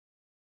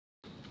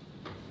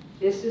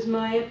This is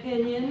my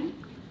opinion.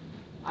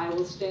 I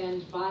will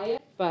stand by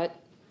it. But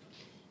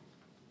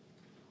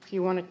if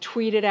you want to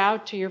tweet it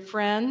out to your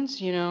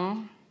friends, you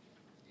know,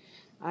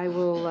 I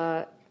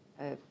will,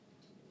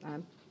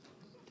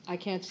 I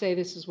can't say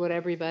this is what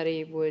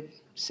everybody would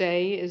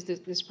say is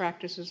that this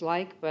practice is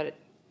like, but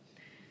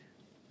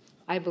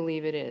I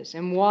believe it is.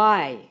 And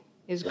why?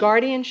 Is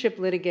guardianship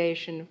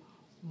litigation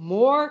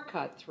more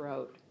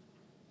cutthroat?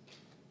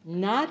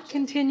 Not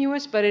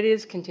continuous, but it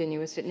is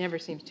continuous. It never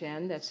seems to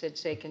end. That's, I'd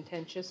say,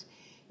 contentious.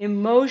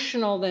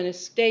 Emotional than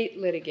estate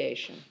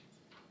litigation.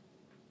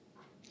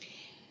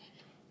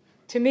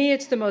 To me,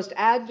 it's the most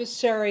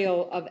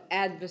adversarial of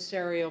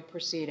adversarial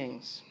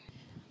proceedings.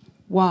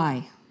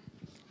 Why?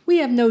 We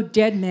have no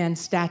dead man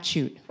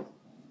statute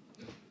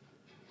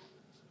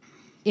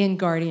in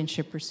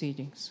guardianship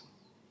proceedings.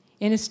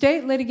 In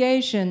estate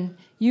litigation,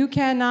 you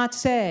cannot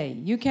say,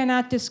 you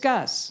cannot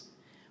discuss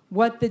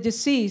what the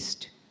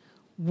deceased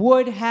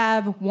would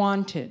have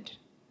wanted.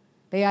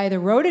 They either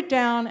wrote it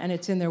down and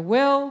it's in their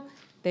will,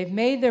 they've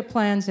made their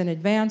plans in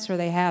advance, or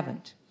they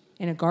haven't.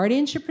 In a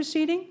guardianship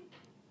proceeding,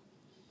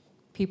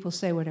 people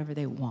say whatever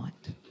they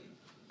want.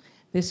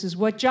 This is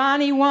what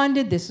Johnny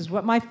wanted, this is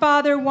what my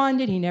father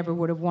wanted, he never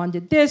would have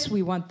wanted this,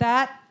 we want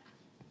that.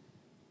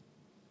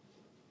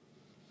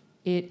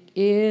 It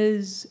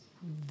is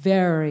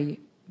very,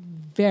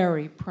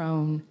 very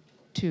prone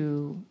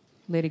to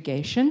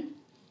litigation,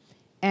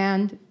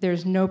 and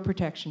there's no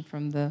protection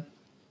from the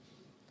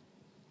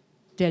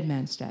dead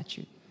man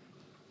statute.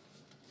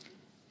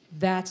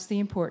 That's the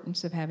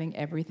importance of having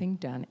everything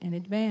done in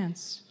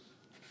advance.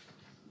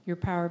 Your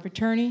power of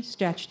attorney,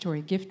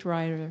 statutory gift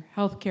writer,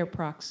 healthcare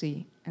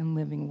proxy, and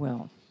living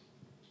will.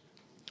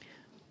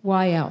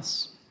 Why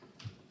else?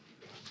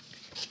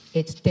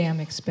 It's damn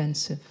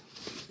expensive.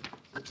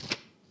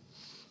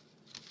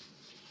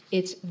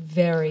 It's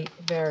very,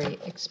 very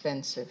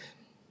expensive.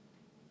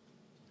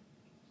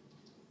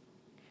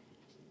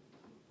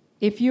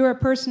 If you're a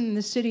person in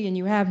the city and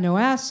you have no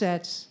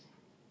assets,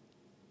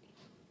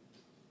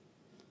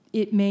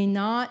 it may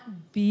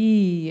not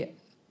be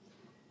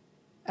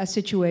a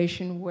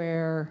situation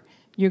where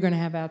you're going to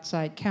have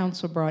outside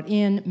counsel brought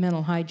in,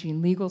 mental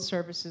hygiene legal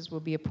services will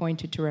be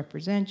appointed to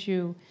represent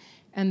you,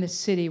 and the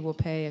city will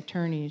pay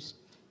attorneys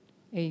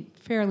a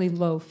fairly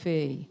low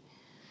fee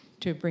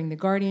to bring the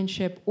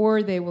guardianship,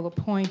 or they will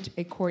appoint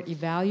a court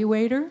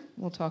evaluator,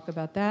 we'll talk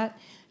about that,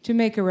 to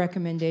make a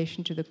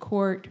recommendation to the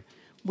court,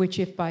 which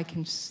if by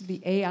the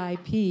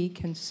AIP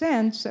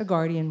consents, a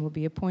guardian will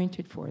be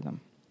appointed for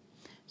them.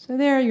 So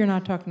there you're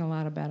not talking a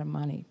lot about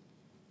money.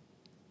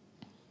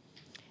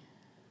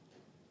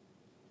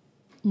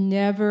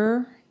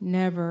 Never,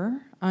 never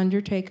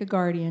undertake a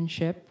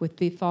guardianship with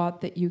the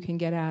thought that you can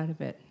get out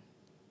of it.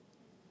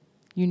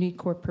 You need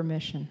court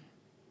permission.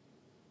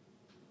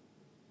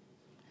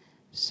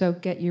 So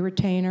get your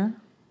retainer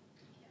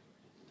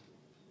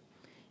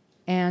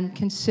and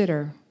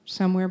consider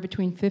somewhere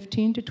between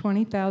 $15,000 to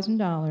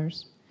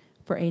 $20,000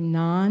 for a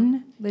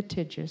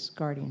non-litigious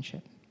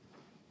guardianship.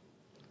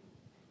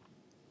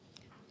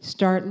 You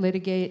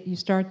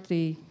start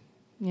the,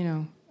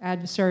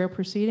 adversarial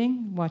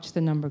proceeding, watch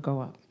the number go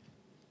up.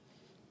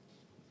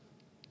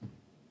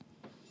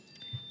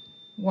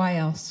 Why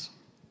else?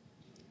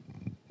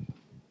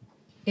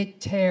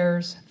 It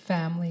tears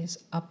families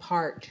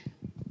apart.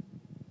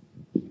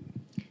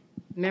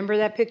 Remember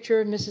that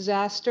picture of Mrs.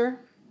 Astor?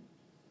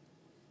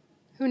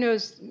 Who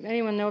knows,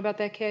 anyone know about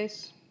that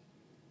case?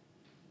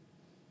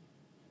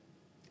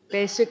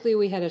 Basically,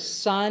 we had a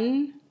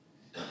son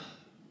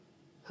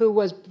who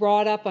was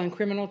brought up on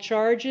criminal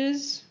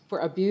charges for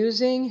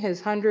abusing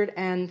his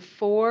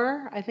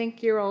 104, I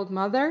think, year-old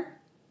mother.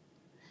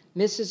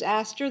 Mrs.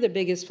 Astor, the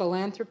biggest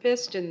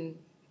philanthropist and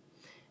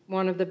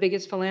one of the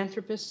biggest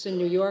philanthropists in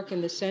New York in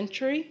the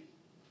century.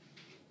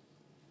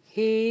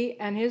 He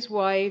and his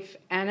wife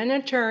and an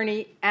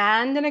attorney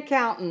and an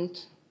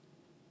accountant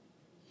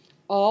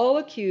all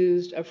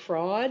accused of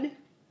fraud,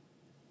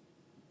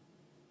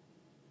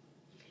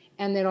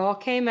 and it all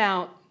came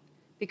out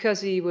because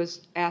he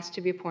was asked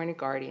to be appointed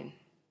guardian.